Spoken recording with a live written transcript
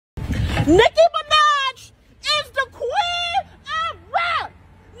Nicki Minaj is the queen of rap.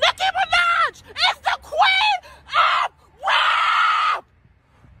 Nicki Minaj is the queen of rap.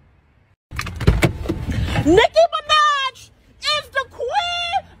 Nicki Minaj is the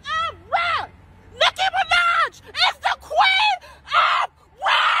queen of rap. Nicki Minaj is the queen of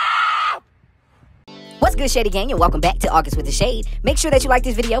rap. What's good, Shady Gang, and welcome back to August with the Shade. Make sure that you like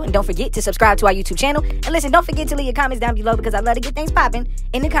this video and don't forget to subscribe to our YouTube channel. And listen, don't forget to leave your comments down below because I love to get things popping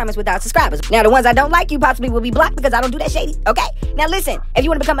in the comments with our subscribers. Now, the ones I don't like, you possibly will be blocked because I don't do that shady, okay? Now, listen, if you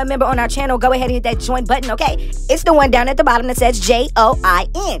want to become a member on our channel, go ahead and hit that join button, okay? It's the one down at the bottom that says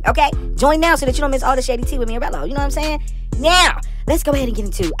JOIN, okay? Join now so that you don't miss all the shady tea with me and Rello. You know what I'm saying? Now, let's go ahead and get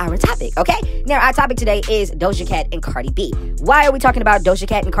into our topic, okay? Now, our topic today is Doja Cat and Cardi B. Why are we talking about Doja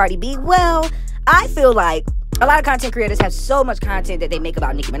Cat and Cardi B? Well, I feel like a lot of content creators have so much content that they make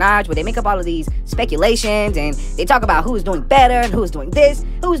about Nicki Minaj, where they make up all of these speculations and they talk about who's doing better and who's doing this,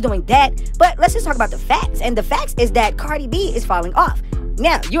 who's doing that. But let's just talk about the facts. And the facts is that Cardi B is falling off.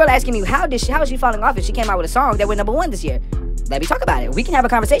 Now, you're asking me, how is she falling off if she came out with a song that went #1 this year? Let me talk about it. We can have a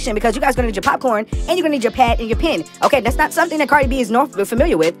conversation because you guys are going to need your popcorn and you're going to need your pad and your pen. Okay, that's not something that Cardi B is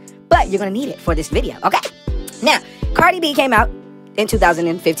familiar with, but you're going to need it for this video, okay? Now, Cardi B came out in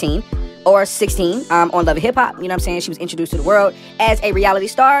 2015 or 16 on Love and Hip Hop. You know what I'm saying? She was introduced to the world as a reality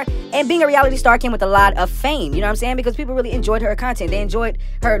star, and being a reality star came with a lot of fame. You know what I'm saying? Because people really enjoyed her content. They enjoyed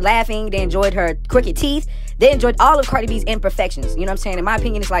her laughing. They enjoyed her crooked teeth. They enjoyed all of Cardi B's imperfections. You know what I'm saying? In my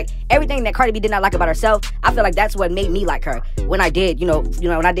opinion, it's like everything that Cardi B did not like about herself, I feel like that's what made me like her when I did,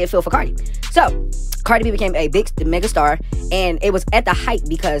 when I did feel for Cardi. So, Cardi B became a mega star, and it was at the height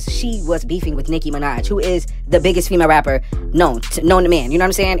because she was beefing with Nicki Minaj, who is the biggest female rapper known to man. You know what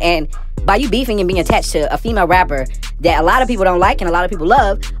I'm saying? And by you beefing and being attached to a female rapper that a lot of people don't like and a lot of people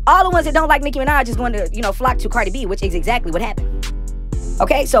love, all the ones that don't like Nicki Minaj is going to, flock to Cardi B, which is exactly what happened.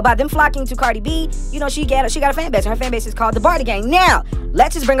 Okay, so by them flocking to Cardi B, she got a fan base, and her fan base is called the Barty Gang. Now,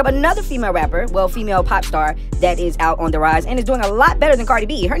 let's just bring up another female rapper, female pop star that is out on the rise and is doing a lot better than Cardi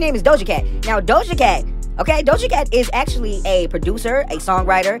B. Her name is Doja Cat. Now, Doja Cat is actually a producer, a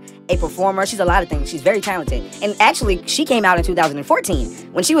songwriter, a performer. She's a lot of things. She's very talented. And actually, she came out in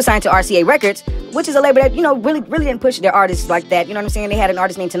 2014 when she was signed to RCA Records, which is a label that, really didn't push their artists like that. You know what I'm saying? They had an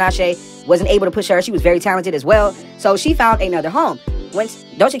artist named Tinashe, wasn't able to push her. She was very talented as well. So she found another home. Once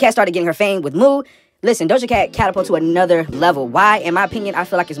Doja Cat started getting her fame with Moo, listen, Doja Cat catapulted to another level. Why? In my opinion, I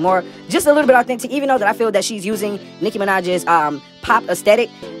feel like it's more, just a little bit authentic. Even though that I feel that she's using Nicki Minaj's pop aesthetic,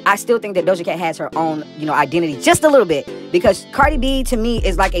 I still think that Doja Cat has her own, identity just a little bit. Because Cardi B, to me,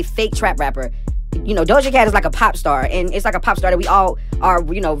 is like a fake trap rapper. Doja Cat is like a pop star, and it's like a pop star that we all are,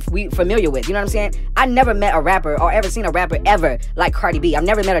 we familiar with. You know what I'm saying? I never met a rapper or ever seen a rapper ever like Cardi B. I've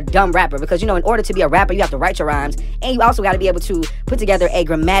never met a dumb rapper because, in order to be a rapper, you have to write your rhymes, and you also got to be able to put together a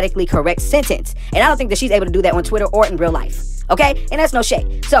grammatically correct sentence. And I don't think that she's able to do that on Twitter or in real life. Okay? And that's no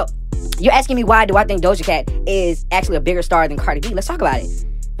shade. So, you're asking me why do I think Doja Cat is actually a bigger star than Cardi B? Let's talk about it.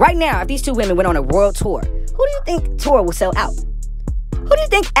 Right now, if these two women went on a world tour, who do you think tour will sell out? Who do you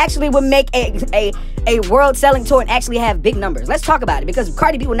think actually would make a world selling tour and actually have big numbers? Let's talk about it, because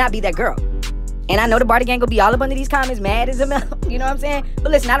Cardi B will not be that girl. And I know the Barty Gang will be all up under these comments, mad as a mel. You know what I'm saying?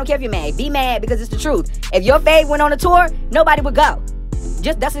 But listen, I don't care if you're mad. Be mad because it's the truth. If your fave went on a tour, nobody would go.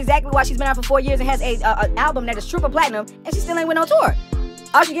 That's exactly why she's been out for 4 years and has an album that is triple platinum, and she still ain't went on tour.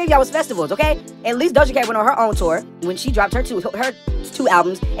 All she gave y'all was festivals, okay? At least Doja Cat went on her own tour when she dropped her two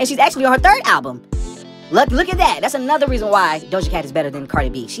albums, and she's actually on her 3rd album. Look at that. That's another reason why Doja Cat is better than Cardi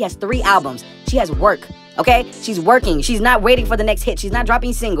B. She has 3 albums. She has work, okay? She's working. She's not waiting for the next hit. She's not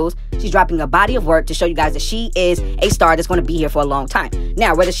dropping singles. She's dropping a body of work to show you guys that she is a star that's going to be here for a long time.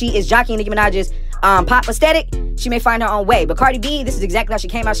 Now, whether she is jockeying Nicki Minaj's pop aesthetic, she may find her own way. But Cardi B, this is exactly how she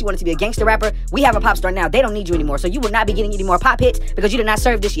came out. She wanted to be a gangster rapper. We have a pop star now. They don't need you anymore. So you will not be getting any more pop hits because you did not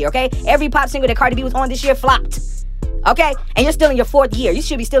serve this year, okay? Every pop single that Cardi B was on this year flopped. Okay? And you're still in your 4th year. You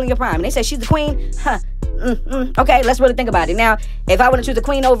should be still in your prime. And they say she's the queen. Huh. Okay, let's really think about it. Now, if I were to choose a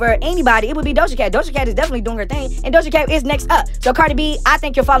queen over anybody, it would be Doja Cat. Doja Cat is definitely doing her thing, and Doja Cat is next up. So Cardi B, I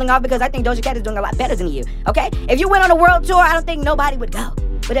think you're falling off because I think Doja Cat is doing a lot better than you. Okay? If you went on a world tour, I don't think nobody would go.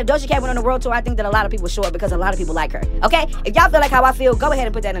 But if Doja Cat went on a world tour, I think that a lot of people would show up because a lot of people like her. Okay? If y'all feel like how I feel, go ahead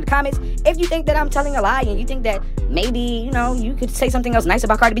and put that in the comments. If you think that I'm telling a lie and you think that maybe, you could say something else nice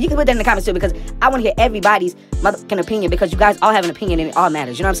about Cardi B, you can put that in the comments too, because I want to hear everybody's motherfucking opinion, because you guys all have an opinion and it all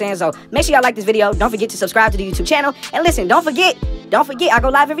matters. You know what I'm saying? So make sure y'all like this video. Don't forget to subscribe to the YouTube channel. And listen, don't forget, I go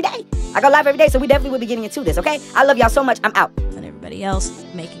live every day. So we definitely will be getting into this, okay? I love y'all so much. I'm out. And everybody else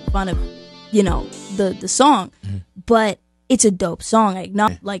making fun of, the song. But it's a dope song.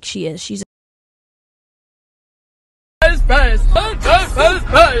 Like she is. She's First.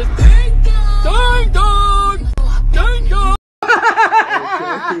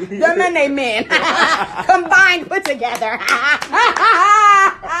 Them and they men. Combined, put together.